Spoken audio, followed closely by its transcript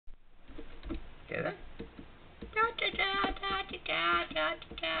Okay then.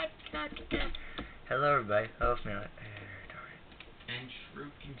 Hello everybody. Oafmeal. And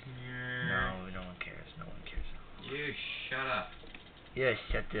Shruikan33. No one cares. No one cares. You shut up. Yes,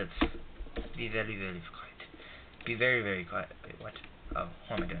 shut up. Be very, very quiet. Be very, very quiet. Wait, what? Oh,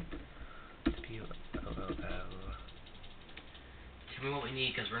 what am I doing? Tell me what we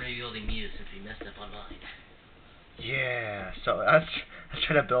need, because we're going to be building Mew since we messed up online. Yeah, so let's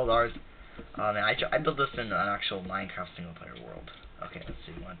try to build ours. Man, I built this in an actual Minecraft single player world. Okay, let's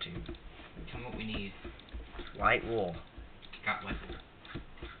see. 1, 2. Tell me what we need. White wool. Got white wool.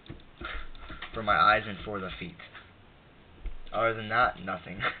 For my eyes and for the feet. Other than that,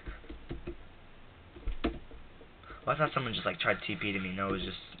 nothing. Well, I thought someone just like tried TP to me. No, it was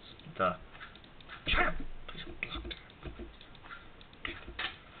just the. Shut up! Please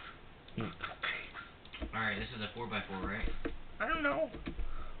block. Alright, this is a 4x4, right? I don't know.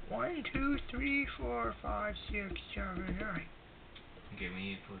 1, 2, 3, 4, 5, 6, 7, 8. Okay, we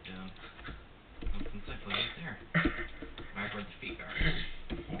need to put looks like put it there. Right where the feet are.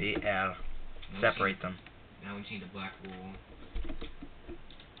 BL. Separate them. Now we just need the black wool.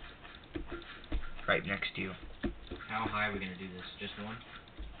 Right next to you. How high are we gonna do this? Just one?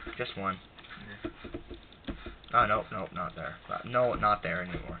 Just one. Okay. Oh no, not there. No, not there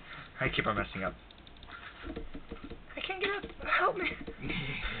anymore. I keep on messing up. I can't get up. Help me.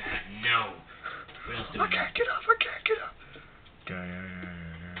 No. What else do we I can't get up. I can't get up. Connect.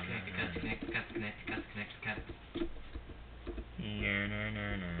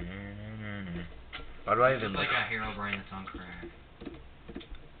 Why do I This even looks like a Hero Brian that's on crack.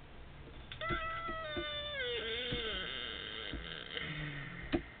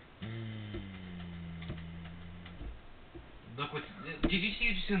 Look what. Did you see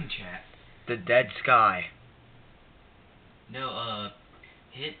what you in the chat? The dead sky. No,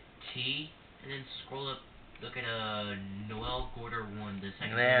 hit T and then scroll up. Look at Noel Gorder 1, the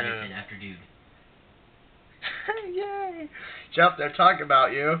second one they said after dude. Yay! Jeff, they're talking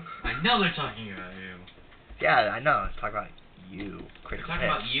about you. I know they're talking about you. Yeah, I know. Let's talk about you. Critical they're talking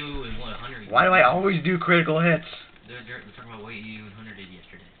hits. about you and what Hunter. Why do I always do critical hits? They're talking about what you and Hunter did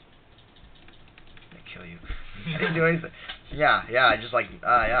yesterday. I'm gonna kill you. I didn't do anything. Yeah, just like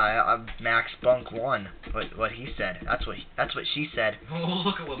I'm Max Bunk 1. What he said. That's what she said. Oh,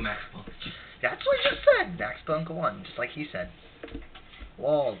 look at what Max Bunk just. That's what she said. Max Bunk 1, just like he said.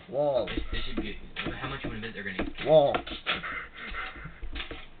 Wall. This should be. How much you want to bet they're gonna get? Wall.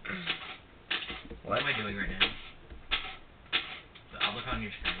 What am I doing right now? I'll look on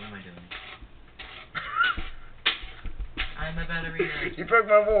your screen. What am I doing? I'm a ballerina. You broke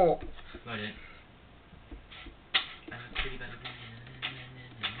my wall. No, I didn't. I'm a pretty ballerina.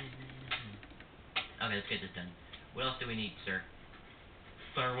 Okay, let's get this done. What else do we need, sir?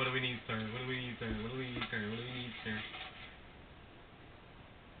 Sir, what do we need, sir? What do we need, sir? What do we need, sir? What do we need, sir?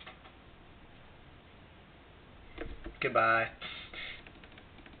 Goodbye.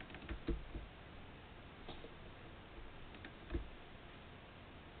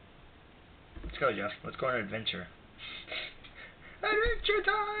 Let's go, Jeff. Let's go on an adventure. Adventure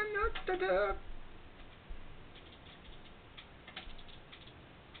time! Da-da-da.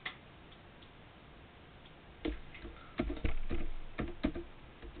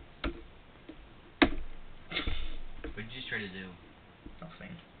 What did you just try to do?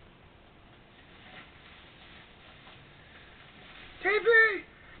 Nothing. TP!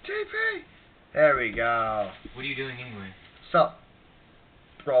 There we go. What are you doing anyway? Sup,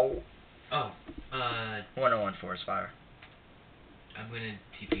 bro? Oh, 101 forest fire. I'm gonna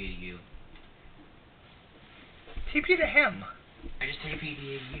TP to you. TP to him. I just TP to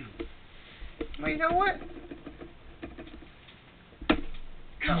you. Well, you know what?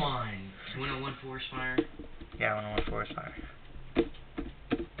 Come on. 101 forest fire? Yeah, 101 forest fire.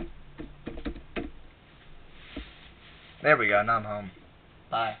 There we go, now I'm home.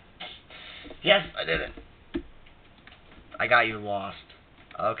 Bye. Yes, I did it. I got you lost.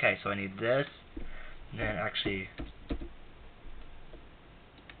 Okay, so I need this. And then actually...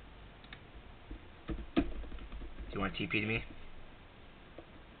 Do you want to TP to me?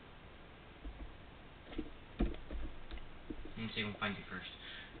 Let me see if I can find you first.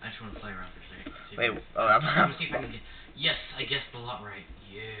 I just want to play around for a second. Wait, I'm see if I can get... Yes, I guessed a lot right.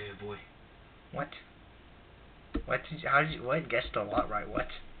 Yeah, boy. What? What guessed a lot right? What?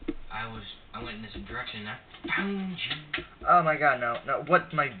 I went in this direction and I found you. Oh my god, no.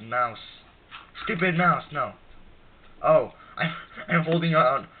 What, my mouse? Stupid mouse, no. Oh, I'm holding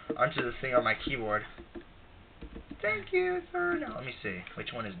onto this thing on my keyboard. Thank you, sir. Now, let me see.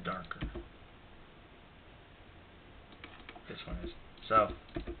 Which one is darker? This one is. So.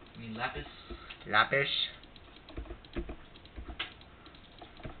 You mean lapis? Lapis.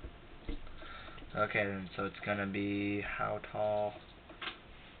 Okay, then, so it's gonna be how tall?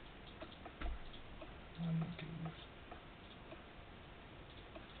 1,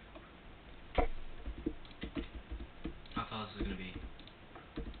 2. How tall is this gonna be?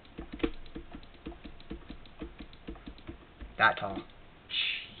 That tall.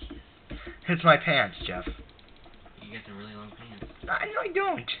 It's my pants, Jeff. You got some really long pants. No, I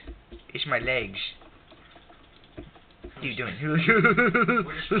don't. It's my legs. What are you doing? We're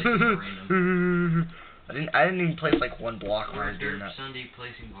just placing them random. I didn't even place like one block when I was doing Dirt that. Sunday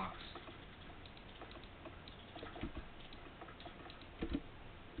placing blocks.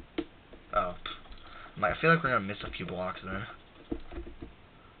 Oh. I feel like we're gonna miss a few blocks then.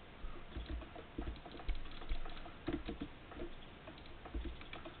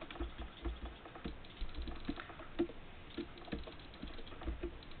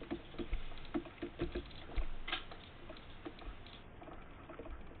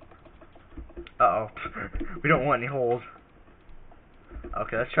 Uh-oh. We don't want any holes.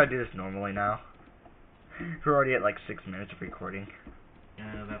 Okay, let's try to do this normally now. We're already at like 6 minutes of recording.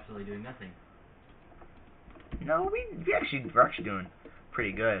 Of absolutely doing nothing. No, we're actually doing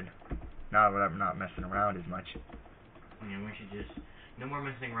pretty good. Now that I'm not messing around as much. Yeah, we should just... No more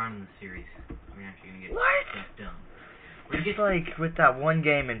messing around in the series. We're actually gonna get What? stuff done. It's like with that one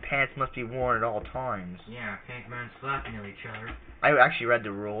game and pants must be worn at all times. Yeah, pink men slapping at each other. I actually read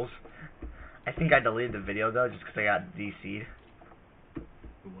the rules. I think I deleted the video though just because I got DC'd.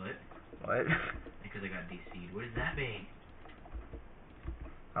 What? What? Because I got DC'd. What does that mean?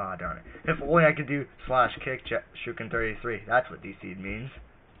 Oh darn it. If only I could do /kick Shruikan33. That's what DC'd means.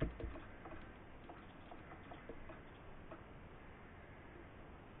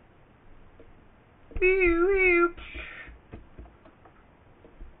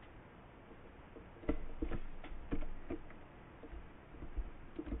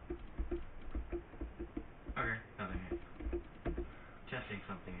 Okay, nothing here. Testing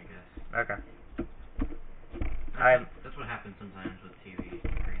something, I guess. Okay. That's what happens sometimes with TV.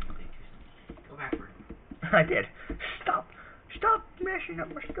 Go backward. I did. Stop mashing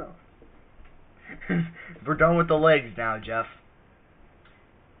up my stuff. We're done with the legs now, Jeff.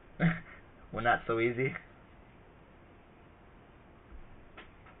 Well, not so easy.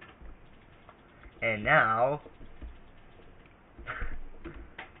 And now...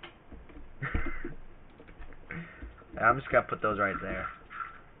 I'm just gonna put those right there.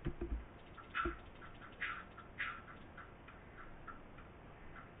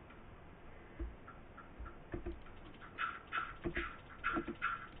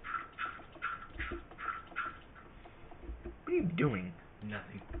 What are you doing?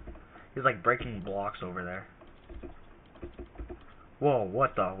 Nothing. He's like breaking blocks over there. Whoa,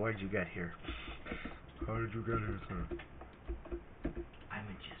 what the? Where'd you get here? How did you get here, sir? I'm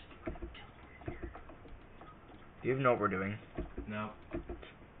a just teleporter. Do you even know what we're doing? No.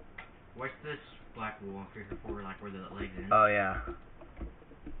 What's this black wool for, like where the legs in? Oh, yeah.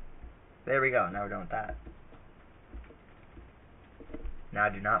 There we go. Now we're done with that. Now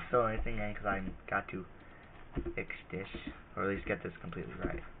do not fill anything in because I've got to fix this, or at least get this completely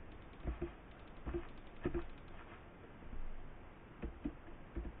right.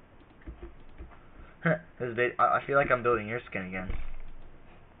 I feel like I'm building your skin again.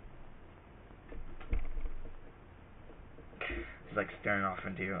 He's like staring off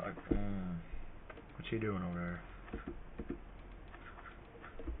into you, like, what you doing over there?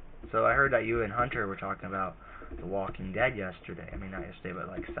 So I heard that you and Hunter were talking about The Walking Dead yesterday. I mean, not yesterday, but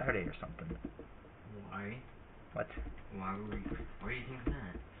like Saturday or something. Why? What? Why do you think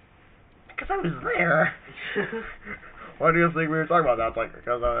that? Because I was there. Why do you think we were talking about that? It's like,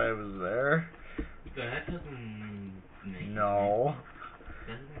 because I was there? That doesn't make No.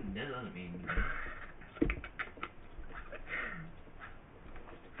 That doesn't mean...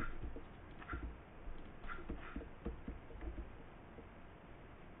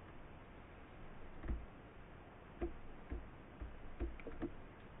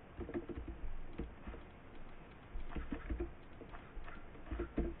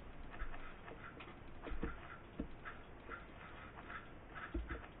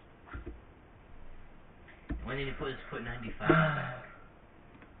 Why did you put 95 back?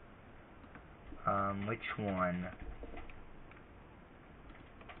 Which one?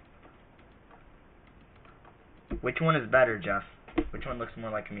 Which one is better, Jeff? Which one looks more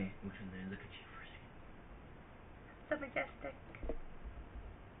like me? Which one did I look at you for a second? So majestic.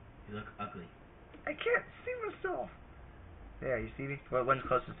 You look ugly. I can't see myself. There, you see me? What one's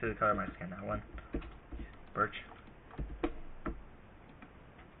closest to the color of my skin? That one? Birch.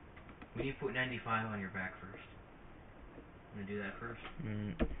 We need to put 95 on your back first. I'm gonna do that first.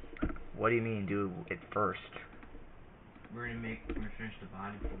 What do you mean, do it first? We're gonna finish the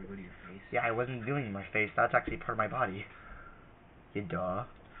body before we go to your face. Yeah, I wasn't doing my face. That's actually part of my body. You duh.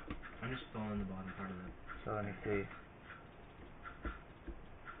 I'm just filling the bottom part of it. So let me see.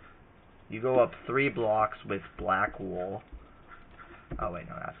 You go up 3 blocks with black wool. Oh wait,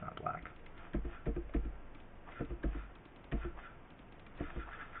 no, that's not black.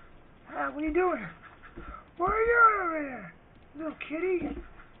 Ah, what are you doing? What are you doing over there, little kitty?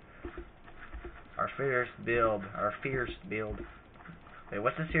 Our fierce build. Wait,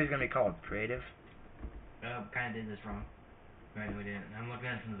 what's this series gonna be called? Creative? Kinda did this wrong. Right, we didn't. I'm looking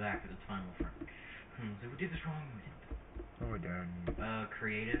at it from the back, but it's fine. We'll front. So we did this wrong. We did. Oh, we're done.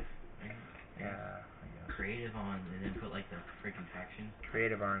 Creative. Yeah. Creative on, and then put like the freaking faction.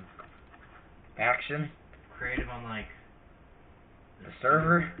 Creative on action. Creative on like the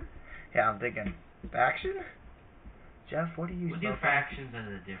server. Yeah, I'm thinking faction. Jeff, what do you? We'll do factions as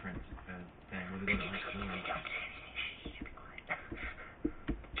a different thing. We'll go to like.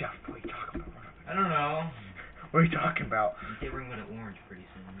 Jeff, what are you talking about? I don't know. What are you talking about? You say we're going to orange pretty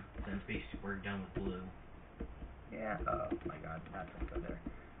soon. Since we're done with blue. Yeah. Oh my God, that's gonna go there.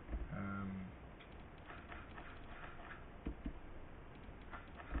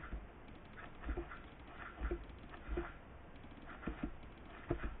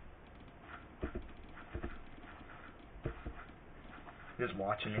 Just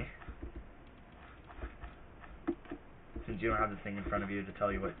watching me. Since you don't have the thing in front of you to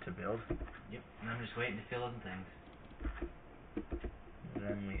tell you what to build. Yep, and I'm just waiting to fill in things. And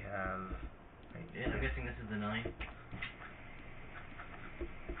then we have... Yeah, I'm guessing this is the 9.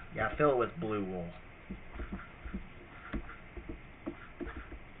 Yeah, fill it with blue wool.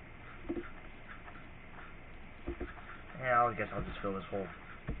 Yeah, I guess I'll just fill this whole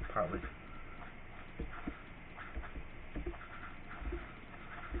part with...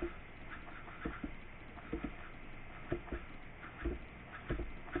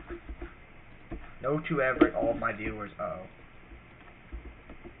 No to all of my viewers. Uh-oh.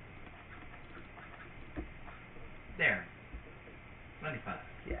 There. 95.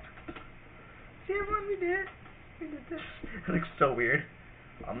 Yeah. See everyone, we did this. It looks so weird.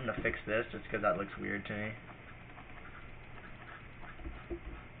 I'm gonna fix this just because that looks weird to me.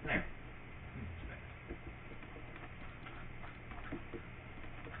 There.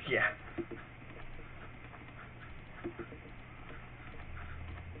 Yeah.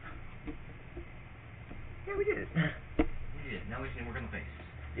 Yeah, we did it. We did it. Now we just need to work on the face.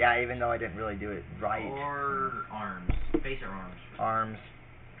 Yeah, even though I didn't really do it right. Or arms. Face or arms? Arms.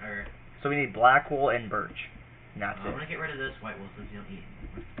 Alright. So we need black wool and birch. And that's I'm it. gonna get rid of this white wool since you don't eat it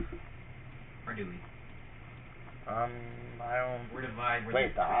anymore. Or do we? I don't... We're divide.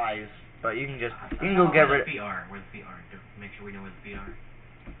 Wait, the eyes. But you can just... You can go go get rid of... Where the feet are. Where the feet are. To make sure we know where the feet are.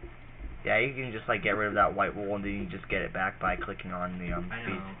 Yeah, you can just like get rid of that white wool and then you can just get it back by clicking on the I know.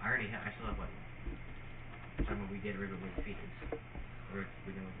 feet. I still have white wool. So we get rid of where the feet is. Or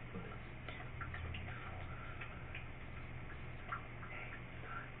we know where the foot is.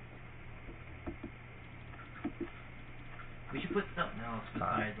 We should put something else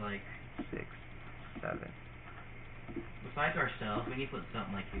besides 5, like 6, 7. Besides ourselves, we need to put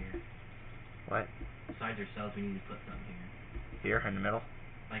something like here. What? Besides ourselves, we need to put something here. Here in the middle?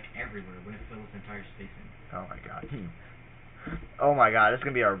 Like everywhere. We're gonna fill this entire space in. Oh my God. Oh my God, this is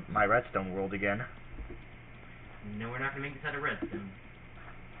gonna be my redstone world again. No, we're not gonna make this out of redstone.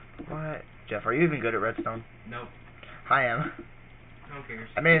 What? Jeff, are you even good at redstone? Nope. I am. No one cares.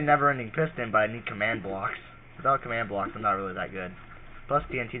 I made a never-ending piston, but I need command blocks. Without command blocks, I'm not really that good. Plus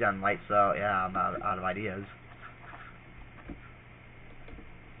TNT doesn't light, so yeah, I'm out of ideas.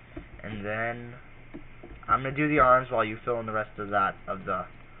 And then I'm gonna do the arms while you fill in the rest of that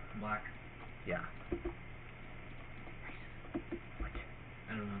black. Yeah. What?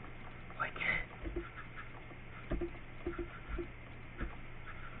 I don't know. What?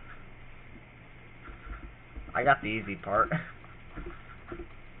 I got the easy part.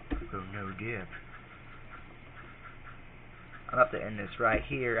 Oh no dip. I'll have to end this right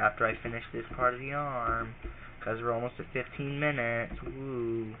here after I finish this part of the arm. Because we're almost at 15 minutes.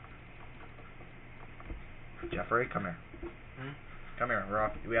 Woo. Jeffrey, come here. Come here.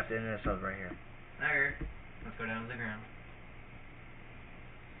 We have to end this over right here. Alright. Let's go down to the ground.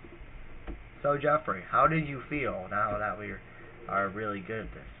 So Jeffrey, how did you feel now that we are really good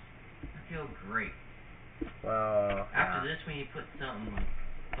at this? I feel great. Well, after this, we need to put something like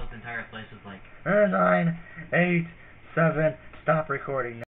fill the entire place with like 9, 8, 7. Stop recording now.